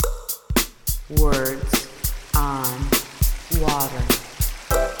Words on Water.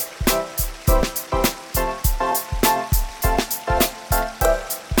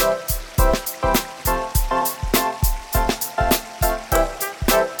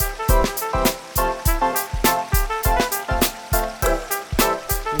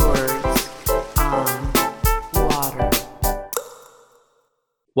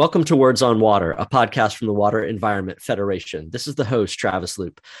 Welcome to Words on Water, a podcast from the Water Environment Federation. This is the host, Travis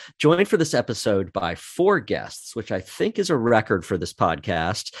Loop, joined for this episode by 4 guests, which I think is a record for this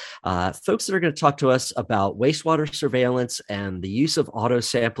podcast. Folks that are going to talk to us about wastewater surveillance and the use of auto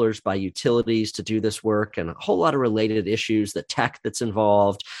samplers by utilities to do this work, and a whole lot of related issues, the tech that's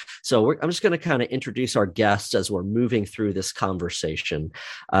involved. So I'm just going to kind of introduce our guests as we're moving through this conversation.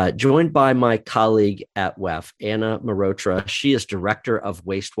 Joined by my colleague at WEF, Anna Mehrotra. She is Director of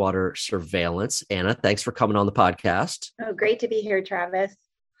Wastewater Surveillance. Anna, thanks for coming on the podcast. Oh, great to be here, Travis.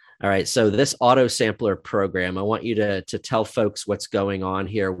 All right. So this auto sampler program, I want you to tell folks what's going on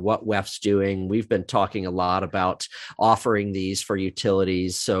here, what WEF's doing. We've been talking a lot about offering these for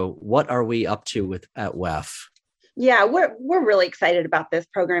utilities. So what are we up to at WEF? Yeah, we're really excited about this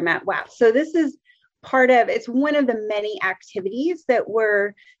program at WEF. So this is it's one of the many activities that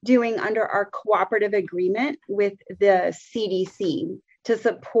we're doing under our cooperative agreement with the CDC to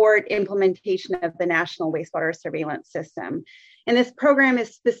support implementation of the National Wastewater Surveillance System. And this program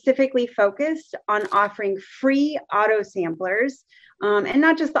is specifically focused on offering free auto samplers, and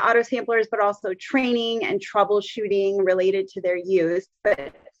not just the auto samplers, but also training and troubleshooting related to their use,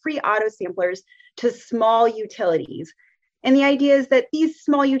 but free auto samplers to small utilities. And the idea is that these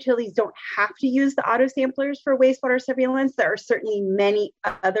small utilities don't have to use the auto samplers for wastewater surveillance. There are certainly many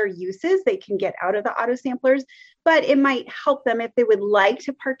other uses they can get out of the auto samplers, but it might help them if they would like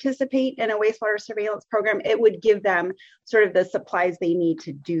to participate in a wastewater surveillance program. It would give them sort of the supplies they need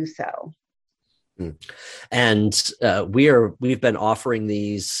to do so. And we've been offering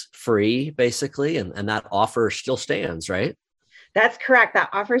these free, basically, and that offer still stands, right? That's correct. That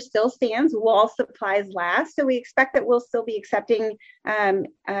offer still stands while supplies last. So we expect that we'll still be accepting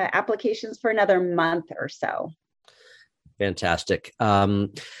applications for another month or so. Fantastic.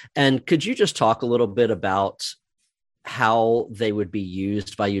 And could you just talk a little bit about how they would be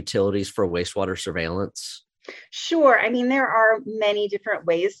used by utilities for wastewater surveillance? Sure. I mean, there are many different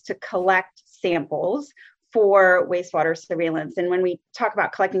ways to collect samples for wastewater surveillance. And when we talk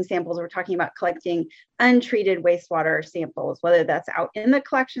about collecting samples, we're talking about collecting untreated wastewater samples, whether that's out in the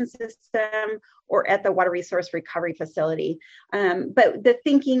collection system or at the water resource recovery facility. But the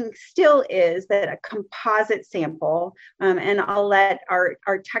thinking still is that a composite sample, and I'll let our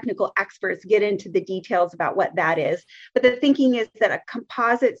technical experts get into the details about what that is, but the thinking is that a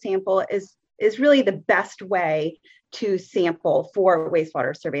composite sample is really the best way to sample for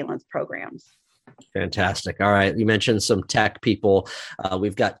wastewater surveillance programs. Fantastic. All right. You mentioned some tech people.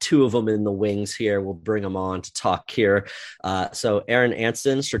 We've got 2 of them in the wings here. We'll bring them on to talk here. So Aaron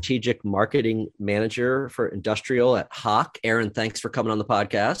Anson, Strategic Marketing Manager for Industrial at Hach. Aaron, thanks for coming on the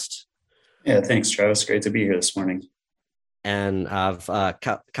podcast. Yeah, thanks, Travis. Great to be here this morning. And I've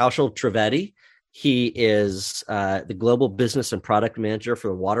Kaushal Trivedi. He is the Global Business and Product Manager for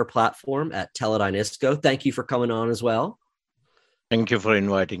the Water Platform at Teledyne ISCO. Thank you for coming on as well. Thank you for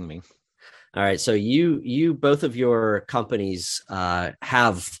inviting me. All right. So you both of your companies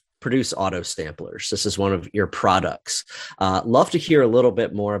have produced auto samplers. This is one of your products. Love to hear a little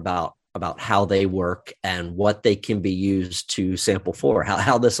bit more about how they work and what they can be used to sample for,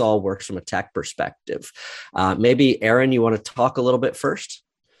 how this all works from a tech perspective. Maybe Aaron, you want to talk a little bit first?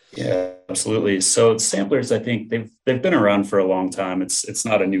 Yeah, absolutely. So samplers, I think they've been around for a long time. It's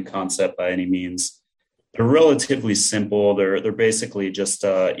not a new concept by any means. They're relatively simple. They're basically just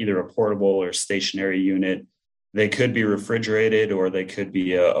either a portable or stationary unit. They could be refrigerated, or they could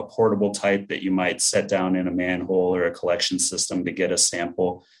be a portable type that you might set down in a manhole or a collection system to get a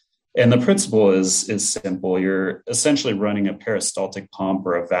sample. And the principle is simple. You're essentially running a peristaltic pump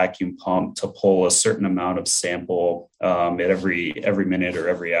or a vacuum pump to pull a certain amount of sample at every minute or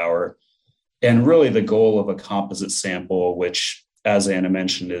every hour. And really the goal of a composite sample, which, as Anna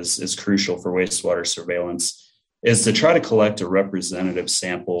mentioned, is crucial for wastewater surveillance, is to try to collect a representative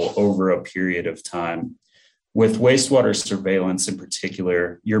sample over a period of time. With wastewater surveillance in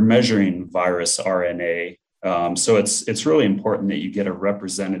particular, you're measuring virus RNA. So it's really important that you get a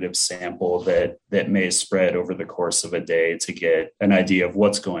representative sample that may spread over the course of a day to get an idea of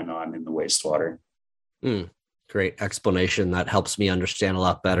what's going on in the wastewater. Great explanation. That helps me understand a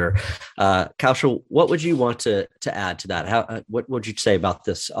lot better. Kaushal, what would you want to add to that? What would you say about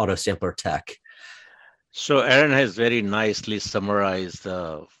this auto sampler tech? So Aaron has very nicely summarized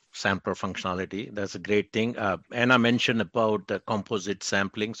the sampler functionality. That's a great thing. Anna mentioned about the composite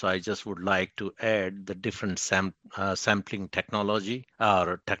sampling. So I just would like to add the different sampling technology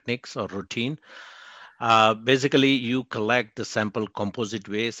or techniques or routine. Basically, you collect the sample composite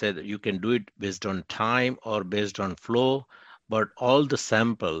way, so that you can do it based on time or based on flow, but all the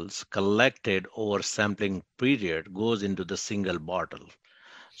samples collected over sampling period goes into the single bottle.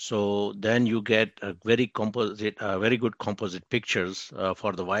 So then you get a very good composite pictures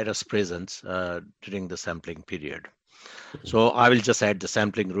for the virus presence during the sampling period. So I will just add the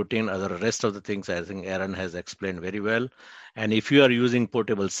sampling routine. The rest of the things I think Aaron has explained very well. And if you are using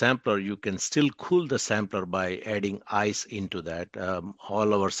portable sampler, you can still cool the sampler by adding ice into that.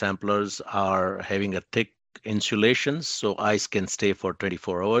 All our samplers are having a thick insulation, so ice can stay for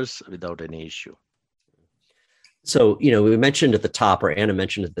 24 hours without any issue. So, we mentioned at the top, or Anna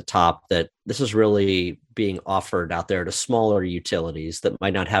mentioned at the top, that this is really being offered out there to smaller utilities that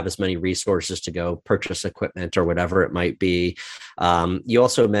might not have as many resources to go purchase equipment or whatever it might be. You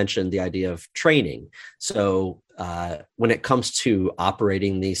also mentioned the idea of training. So when it comes to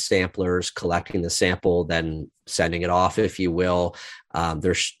operating these samplers, collecting the sample, then sending it off, if you will,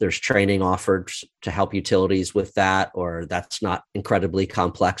 there's training offered to help utilities with that, or that's not incredibly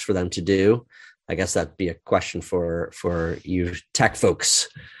complex for them to do. I guess that'd be a question for you tech folks.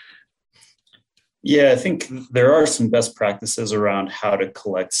 Yeah, I think there are some best practices around how to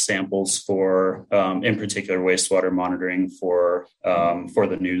collect samples for, in particular, wastewater monitoring for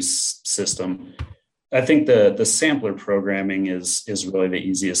the news system. I think the sampler programming is really the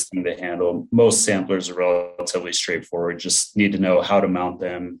easiest thing to handle. Most samplers are relatively straightforward. Just need to know how to mount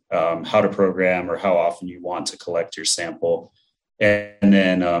them, how to program, or how often you want to collect your sample. And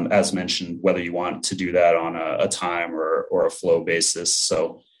then, as mentioned, whether you want to do that on a time or a flow basis.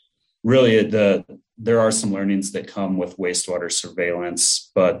 So really, there are some learnings that come with wastewater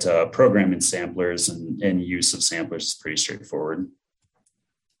surveillance, but programming samplers and use of samplers is pretty straightforward.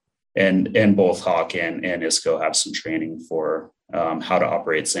 And both Hawk and ISCO have some training for how to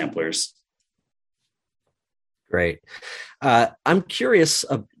operate samplers. Great. I'm curious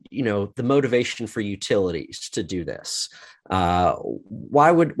of, the motivation for utilities to do this.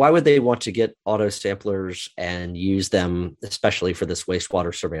 Why would they want to get auto samplers and use them, especially for this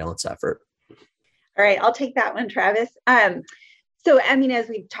wastewater surveillance effort? All right, I'll take that one, Travis. So, as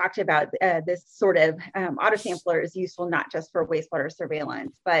we've talked about, this sort of auto sampler is useful not just for wastewater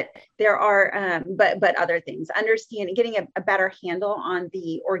surveillance, but there are, but other things. Understanding, getting a better handle on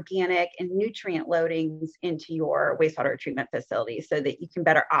the organic and nutrient loadings into your wastewater treatment facility, so that you can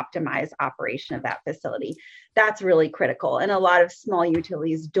better optimize operation of that facility. That's really critical. And a lot of small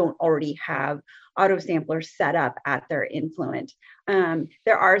utilities don't already have auto samplers set up at their influent.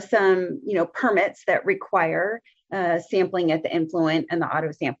 There are some, permits that require sampling at the influent, and the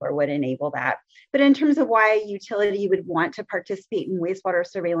auto sampler would enable that. But in terms of why a utility would want to participate in wastewater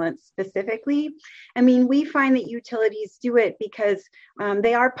surveillance specifically, we find that utilities do it because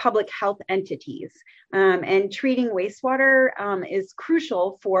they are public health entities, and treating wastewater is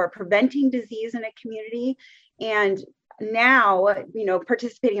crucial for preventing disease in a community. And now,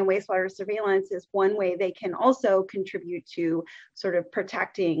 participating in wastewater surveillance is one way they can also contribute to sort of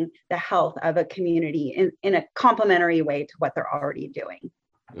protecting the health of a community in a complementary way to what they're already doing.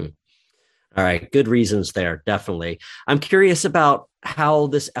 All right. Good reasons there. Definitely. I'm curious about how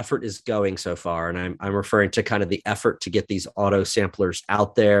this effort is going so far. And I'm referring to kind of the effort to get these auto samplers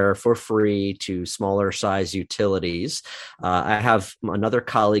out there for free to smaller size utilities. I have another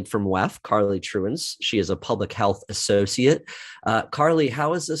colleague from WEF, Carly Truins. She is a public health associate. Carly,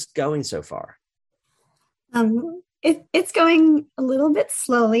 how is this going so far? It's going a little bit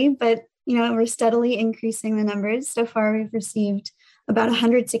slowly, but we're steadily increasing the numbers. So far, we've received about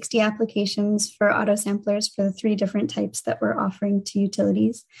 160 applications for auto samplers for the 3 different types that we're offering to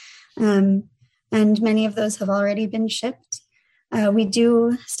utilities. And many of those have already been shipped. We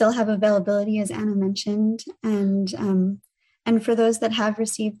do still have availability, as Anna mentioned. And for those that have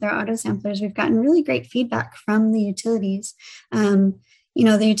received their auto samplers, we've gotten really great feedback from the utilities. The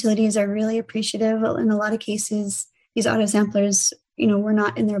utilities are really appreciative. In a lot of cases, these auto samplers, were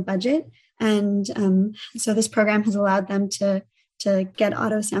not in their budget. And so this program has allowed them to get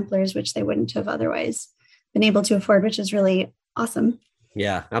auto samplers, which they wouldn't have otherwise been able to afford, which is really awesome.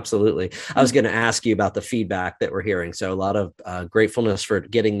 Yeah, absolutely. I was going to ask you about the feedback that we're hearing. So a lot of gratefulness for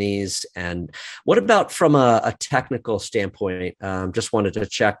getting these. And what about from a technical standpoint? Just wanted to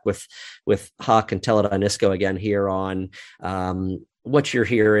check with Hawk and Teledyne ISCO again here on what you're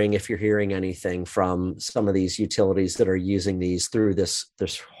hearing, if you're hearing anything from some of these utilities that are using these through this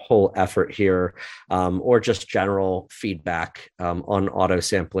whole effort here, or just general feedback on auto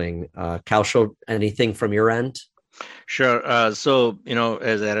sampling. Kaushal, anything from your end? Sure. So,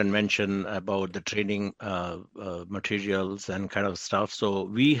 as Aaron mentioned about the training materials and kind of stuff, so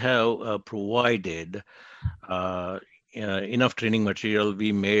we have provided enough training material.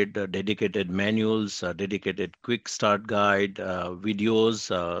 We made dedicated manuals, dedicated quick start guide, videos,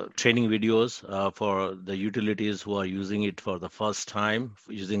 training videos for the utilities who are using it for the first time,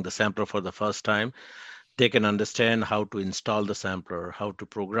 using the sampler for the first time. They can understand how to install the sampler, how to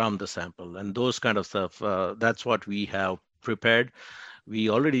program the sample, and those kind of stuff. That's what we have prepared. We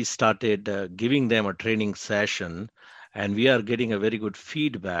already started giving them a training session, and we are getting a very good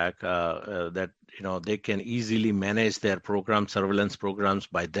feedback that they can easily manage their surveillance programs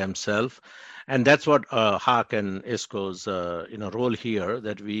by themselves. And that's what HAK and ISCO's role here.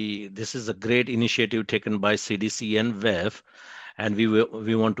 This is a great initiative taken by CDC and WEF. And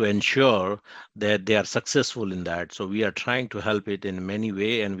we want to ensure that they are successful in that. So we are trying to help it in many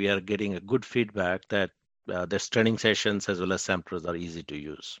ways, and we are getting a good feedback that the training sessions as well as samplers are easy to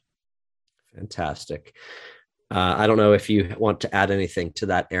use. Fantastic. I don't know if you want to add anything to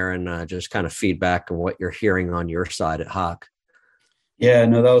that, Aaron, just kind of feedback on what you're hearing on your side at HAK. Yeah,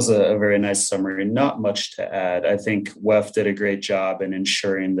 no, that was a very nice summary. Not much to add. I think WEF did a great job in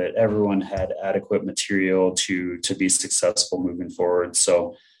ensuring that everyone had adequate material to be successful moving forward.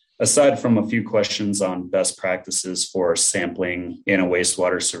 So aside from a few questions on best practices for sampling in a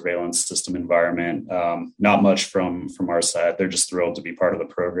wastewater surveillance system environment, not much from our side. They're just thrilled to be part of the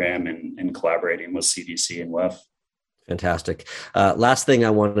program and collaborating with CDC and WEF. Fantastic. Last thing I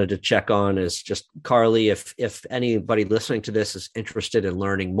wanted to check on is just, Carly, if anybody listening to this is interested in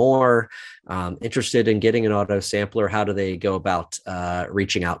learning more, interested in getting an auto sampler, how do they go about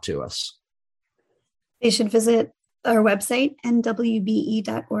reaching out to us? They should visit our website,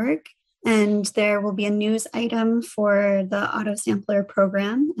 nwbe.org, and there will be a news item for the auto sampler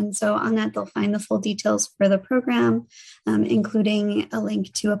program. And so on that, they'll find the full details for the program, including a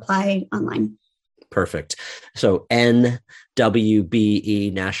link to apply online. Perfect. So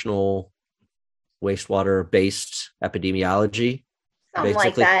NWBE, National Wastewater-Based Epidemiology. Something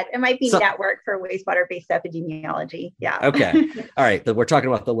like that. It might be Network for Wastewater-Based Epidemiology. Yeah. Okay. All right. We're talking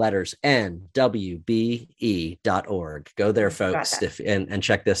about the letters NWBE.org. Go there, folks, and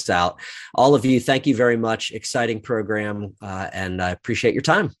check this out. All of you, thank you very much. Exciting program. And I appreciate your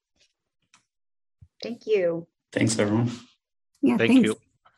time. Thank you. Thanks, everyone. Yeah, thank thanks. you.